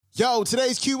Yo,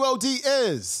 today's QOD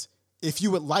is, if you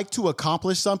would like to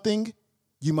accomplish something,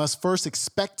 you must first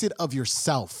expect it of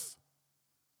yourself.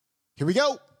 Here we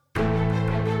go.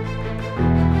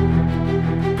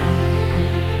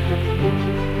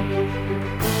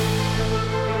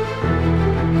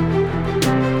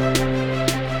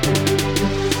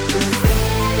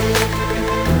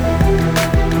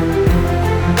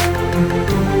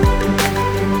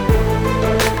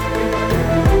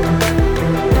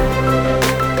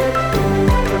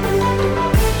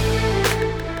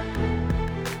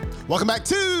 Welcome back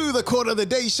to the Quote of the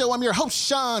Day Show. I'm your host,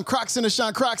 Sean Croxton of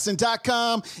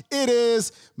SeanCroxton.com. It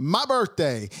is my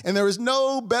birthday, and there is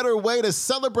no better way to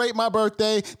celebrate my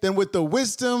birthday than with the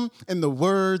wisdom and the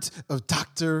words of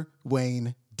Dr.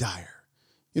 Wayne Dyer.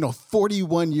 You know,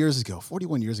 41 years ago,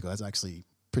 that's actually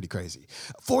pretty crazy.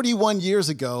 41 years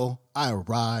ago, I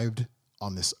arrived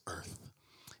on this earth.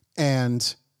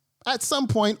 And at some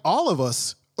point, all of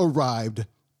us arrived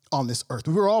on this earth.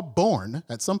 We were all born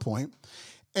at some point.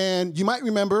 And you might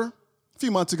remember a few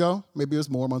months ago, maybe it was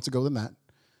more months ago than that,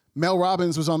 Mel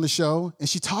Robbins was on the show, and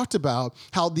she talked about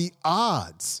how the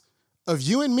odds of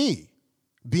you and me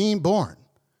being born,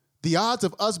 the odds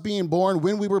of us being born,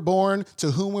 when we were born, to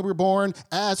whom we were born,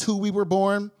 as who we were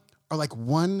born, are like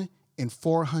 1 in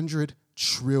 400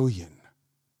 trillion.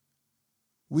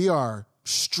 We are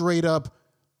straight up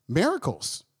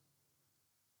miracles.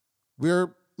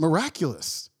 We're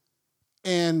miraculous.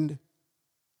 And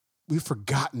we've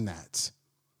forgotten that.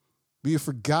 We have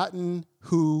forgotten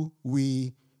who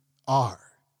we are.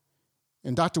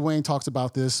 And Dr. Wayne talks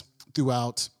about this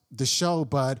throughout the show,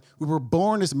 but we were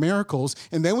born as miracles,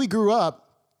 and then we grew up,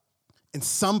 and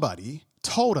somebody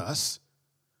told us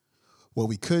what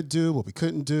we could do, what we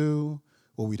couldn't do,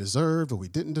 what we deserved, what we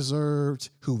didn't deserve,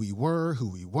 who we were, who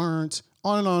we weren't,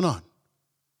 on and on and on. And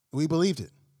we believed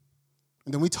it.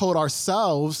 And then we told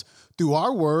ourselves through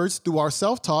our words, through our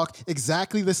self-talk,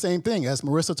 exactly the same thing as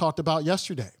Marissa talked about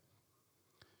yesterday.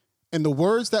 And the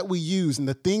words that we use and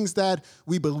the things that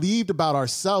we believed about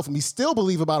ourselves, and we still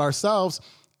believe about ourselves,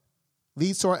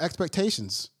 leads to our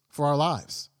expectations for our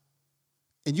lives.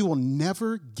 And you will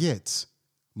never get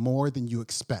more than you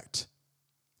expect.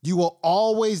 You will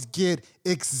always get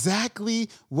exactly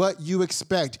what you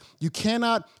expect. You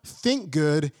cannot think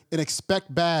good and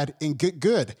expect bad and get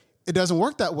good. It doesn't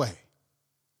work that way.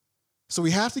 So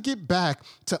we have to get back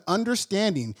to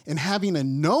understanding and having a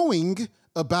knowing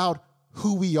about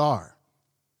who we are.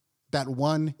 That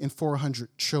 1 in 400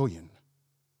 trillion.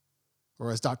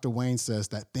 Or as Dr. Wayne says,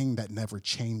 that thing that never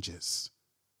changes.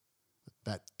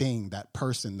 That thing, that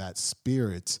person, that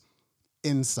spirit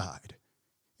inside.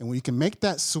 And when you can make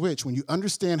that switch, when you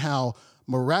understand how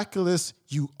miraculous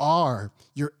you are,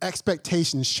 your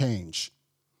expectations change.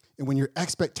 And when your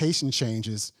expectation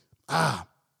changes,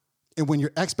 and when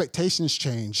your expectations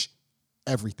change,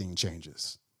 everything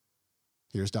changes.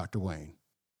 Here's Dr. Wayne.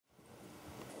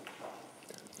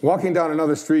 Walking down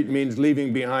another street means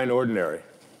leaving behind ordinary.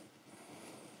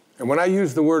 And when I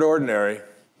use the word ordinary,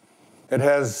 it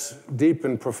has deep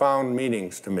and profound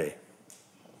meanings to me.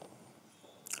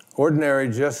 Ordinary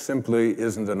just simply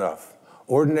isn't enough.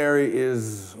 Ordinary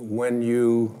is when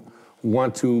you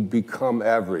want to become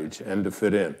average and to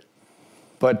fit in.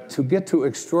 But to get to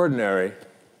extraordinary,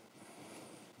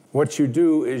 what you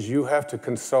do is you have to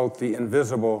consult the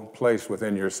invisible place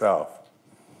within yourself.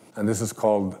 And this is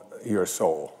called your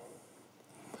soul.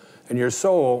 And your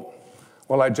soul,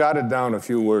 well, I jotted down a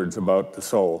few words about the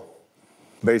soul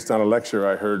based on a lecture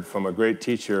I heard from a great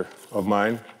teacher of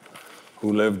mine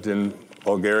who lived in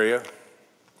Bulgaria.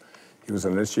 He was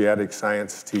an initiatic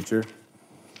science teacher.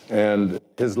 And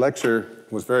his lecture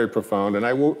was very profound. And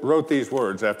I wrote these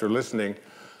words after listening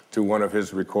to one of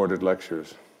his recorded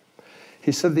lectures.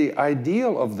 He said, the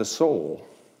ideal of the soul,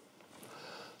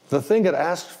 the thing it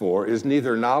asks for, is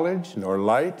neither knowledge, nor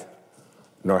light,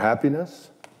 nor happiness.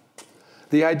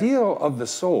 The ideal of the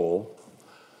soul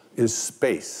is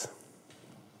space,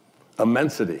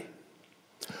 immensity.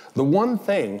 The one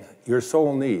thing your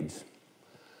soul needs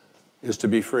is to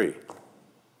be free.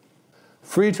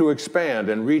 Free to expand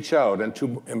and reach out and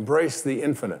to embrace the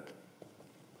infinite.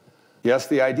 Yes,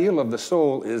 the ideal of the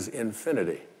soul is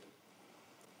infinity.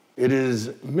 It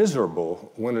is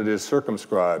miserable when it is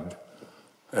circumscribed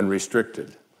and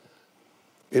restricted.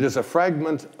 It is a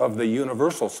fragment of the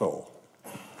universal soul,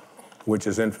 which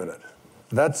is infinite.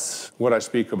 That's what I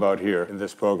speak about here in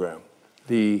this program.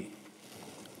 The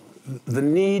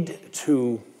need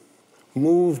to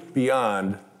move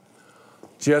beyond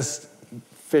just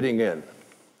fitting in.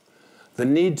 The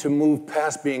need to move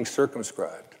past being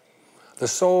circumscribed. The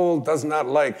soul does not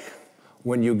like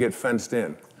when you get fenced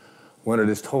in, when it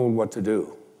is told what to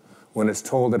do, when it's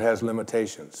told it has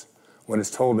limitations, when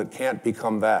it's told it can't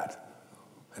become that.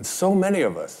 And so many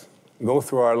of us go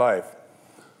through our life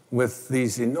with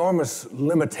these enormous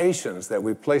limitations that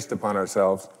we've placed upon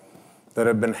ourselves that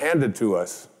have been handed to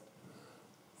us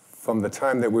from the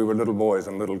time that we were little boys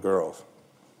and little girls.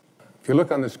 If you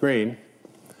look on the screen,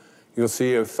 you'll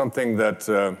see something that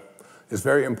is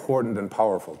very important and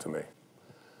powerful to me.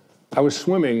 I was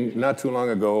swimming not too long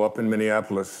ago up in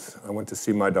Minneapolis. I went to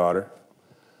see my daughter,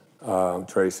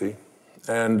 Tracy,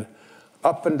 and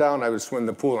up and down I would swim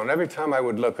the pool, and every time I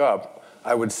would look up,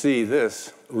 I would see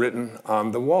this written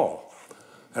on the wall.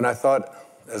 And I thought,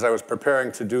 as I was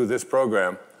preparing to do this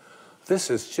program, this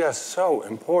is just so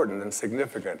important and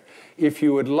significant. If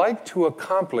you would like to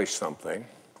accomplish something,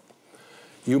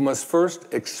 you must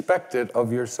first expect it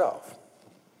of yourself.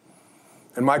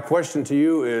 And my question to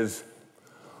you is,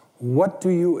 what do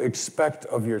you expect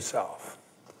of yourself?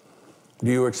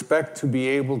 Do you expect to be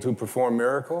able to perform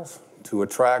miracles, to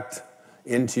attract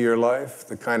into your life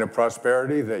the kind of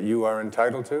prosperity that you are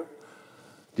entitled to?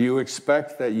 Do you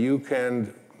expect that you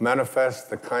can manifest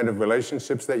the kind of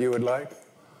relationships that you would like?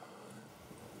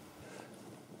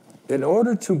 In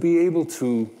order to be able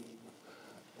to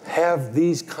have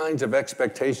these kinds of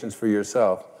expectations for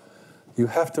yourself, you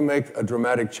have to make a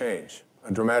dramatic change,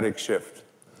 a dramatic shift.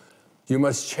 You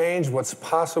must change what's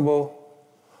possible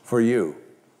for you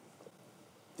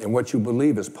and what you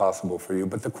believe is possible for you.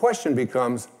 But the question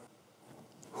becomes,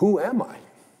 who am I?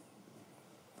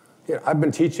 I've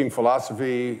been teaching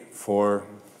philosophy for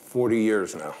 40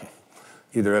 years now,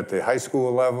 either at the high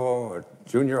school level or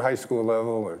junior high school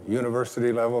level or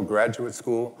university level, graduate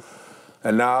school,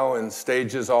 and now in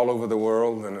stages all over the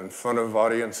world and in front of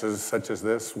audiences such as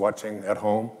this, watching at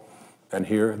home and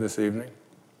here this evening.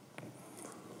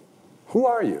 Who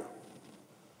are you?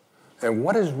 And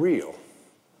what is real?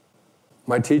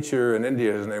 My teacher in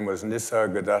India, his name was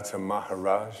Nisargadatta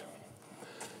Maharaj.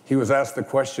 He was asked the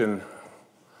question,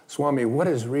 Swami, what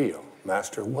is real?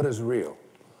 Master, what is real?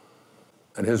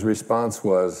 And his response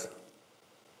was,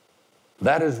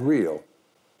 that is real,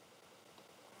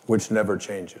 which never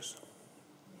changes.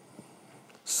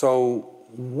 So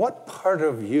what part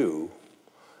of you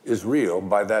is real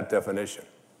by that definition?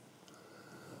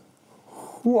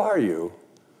 Who are you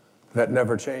that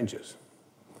never changes?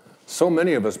 So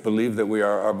many of us believe that we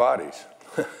are our bodies.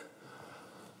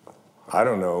 I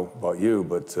don't know about you,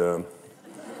 but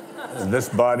this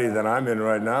body that I'm in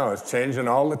right now is changing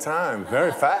all the time,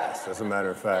 very fast, as a matter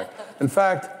of fact. In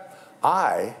fact,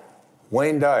 I,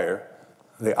 Wayne Dyer,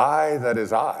 the I that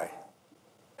is I,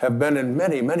 have been in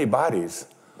many, many bodies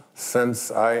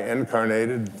since I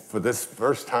incarnated for this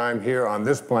first time here on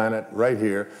this planet, right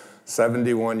here,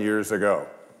 71 years ago.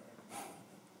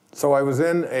 So I was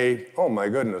in oh my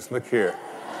goodness, look here.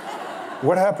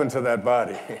 What happened to that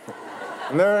body?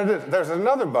 And there's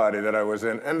another body that I was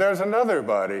in, and there's another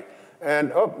body.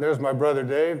 And oh, there's my brother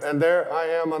Dave, and there I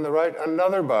am on the right,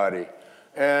 another body.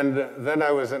 And then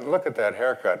I was in, look at that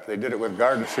haircut. They did it with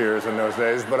garden shears in those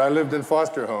days, but I lived in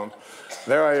foster homes.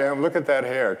 There I am, look at that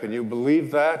hair. Can you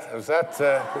believe that? Is that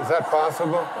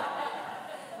possible?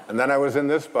 And then I was in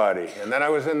this body, and then I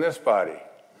was in this body.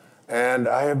 And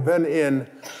I have been in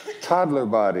toddler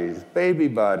bodies, baby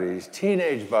bodies,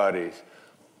 teenage bodies,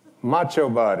 macho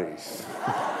bodies,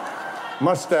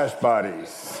 mustache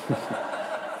bodies,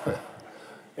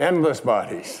 endless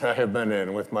bodies I have been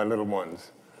in with my little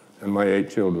ones and my 8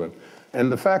 children.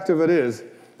 And the fact of it is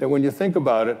that when you think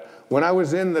about it, when I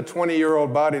was in the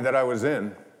 20-year-old body that I was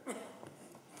in,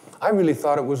 I really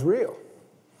thought it was real.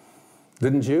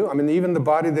 Didn't you? I mean, even the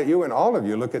body that you and all of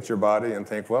you look at your body and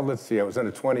think, well, let's see, I was in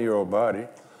a 20-year-old body,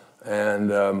 and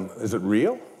is it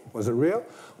real? Was it real?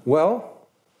 Well,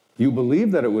 you believe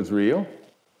that it was real,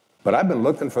 but I've been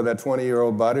looking for that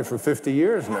 20-year-old body for 50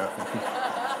 years now.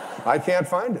 I can't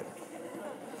find it.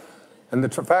 And the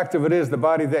fact of it is, the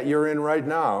body that you're in right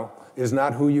now is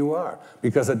not who you are,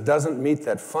 because it doesn't meet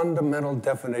that fundamental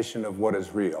definition of what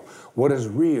is real. What is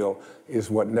real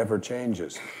is what never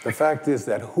changes. The fact is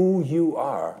that who you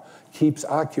are keeps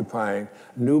occupying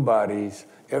new bodies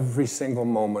every single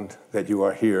moment that you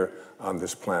are here on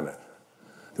this planet.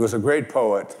 There was a great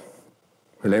poet,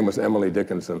 her name was Emily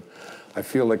Dickinson. I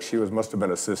feel like she must have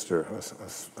been a sister,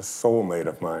 a soulmate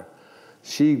of mine.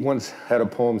 She once had a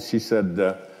poem, she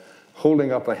said,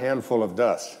 holding up a handful of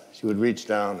dust, she would reach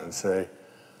down and say,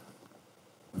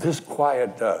 this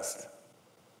quiet dust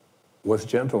was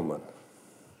gentlemen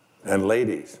and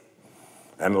ladies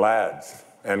and lads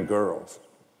and girls,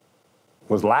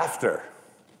 was laughter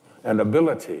and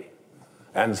ability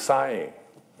and sighing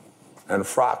and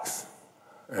frocks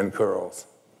and curls.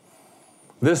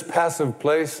 This passive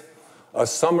place a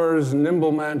summer's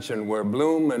nimble mansion where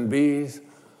bloom and bees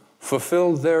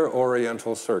fulfilled their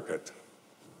oriental circuit,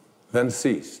 then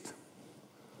ceased,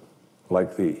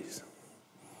 like these.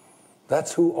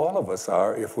 That's who all of us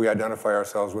are if we identify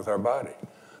ourselves with our body.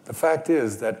 The fact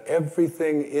is that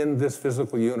everything in this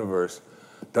physical universe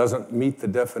doesn't meet the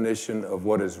definition of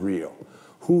what is real.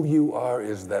 Who you are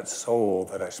is that soul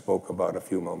that I spoke about a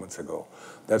few moments ago.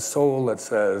 That soul that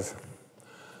says,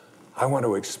 I want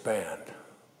to expand.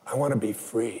 I want to be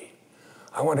free.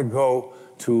 I want to go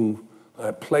to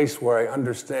a place where I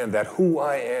understand that who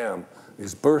I am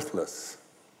is birthless,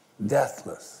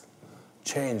 deathless,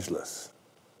 changeless,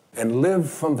 and live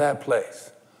from that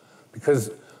place.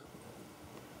 Because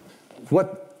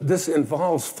what this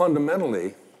involves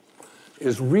fundamentally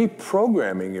is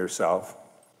reprogramming yourself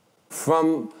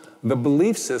from the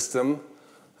belief system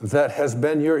that has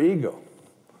been your ego.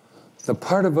 The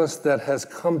part of us that has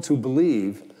come to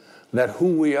believe that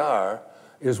who we are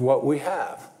is what we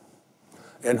have,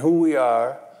 and who we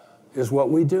are is what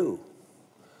we do,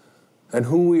 and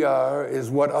who we are is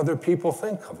what other people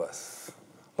think of us,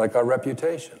 like our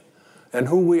reputation, and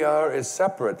who we are is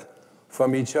separate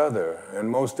from each other, and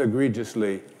most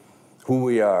egregiously, who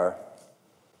we are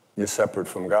is separate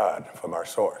from God, from our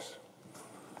source.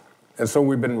 And so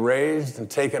we've been raised and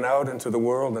taken out into the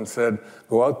world and said,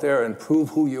 go out there and prove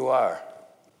who you are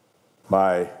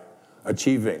by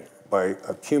achieving, by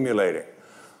accumulating,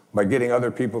 by getting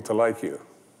other people to like you.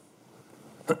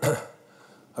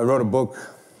 I wrote a book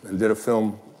and did a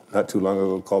film not too long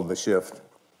ago called The Shift.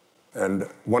 And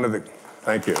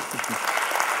thank you.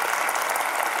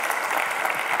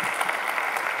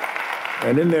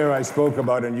 And in there I spoke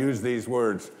about and used these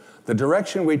words: the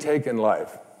direction we take in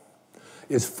life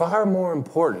is far more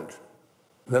important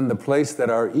than the place that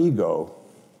our ego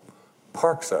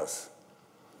parks us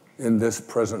in this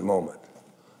present moment.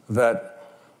 That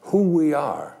who we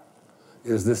are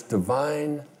is this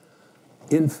divine,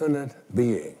 infinite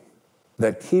being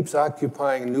that keeps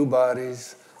occupying new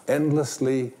bodies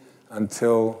endlessly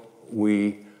until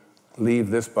we leave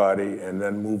this body and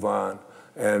then move on.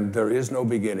 And there is no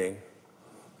beginning,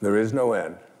 there is no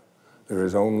end, there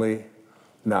is only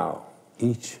now,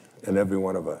 each and every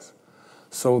one of us.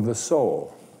 So the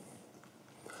soul,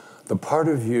 the part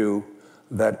of you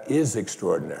that is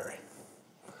extraordinary,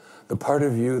 the part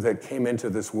of you that came into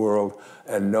this world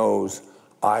and knows,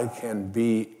 I can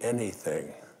be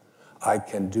anything, I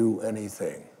can do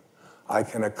anything, I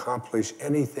can accomplish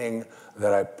anything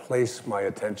that I place my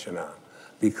attention on.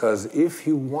 Because if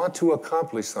you want to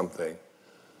accomplish something,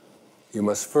 you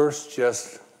must first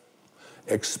just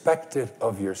expect it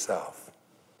of yourself.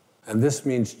 And this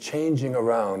means changing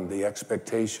around the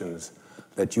expectations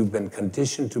that you've been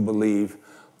conditioned to believe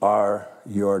are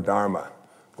your dharma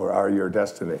or are your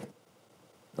destiny.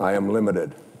 I am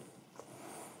limited.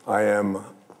 I am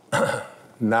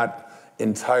not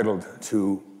entitled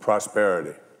to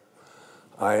prosperity.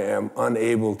 I am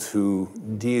unable to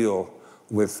deal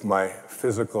with my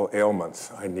physical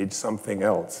ailments. I need something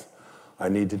else. I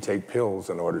need to take pills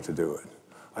in order to do it.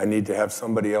 I need to have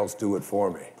somebody else do it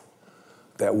for me.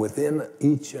 That within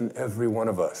each and every one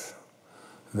of us,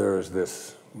 there is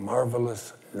this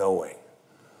marvelous knowing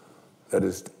that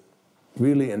is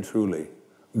really and truly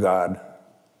God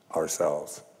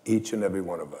ourselves, each and every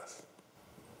one of us.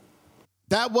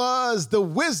 That was the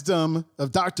wisdom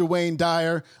of Dr. Wayne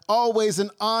Dyer. Always an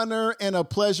honor and a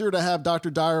pleasure to have Dr.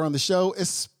 Dyer on the show,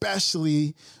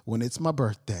 especially when it's my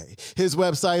birthday. His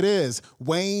website is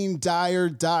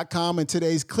waynedyer.com, and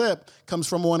today's clip comes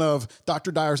from one of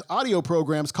Dr. Dyer's audio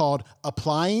programs called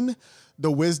Applying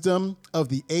the Wisdom of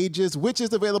the Ages, which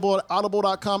is available at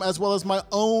audible.com, as well as my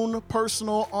own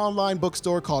personal online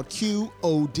bookstore called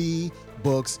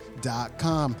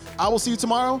QODbooks.com. I will see you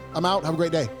tomorrow. I'm out. Have a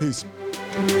great day. Peace.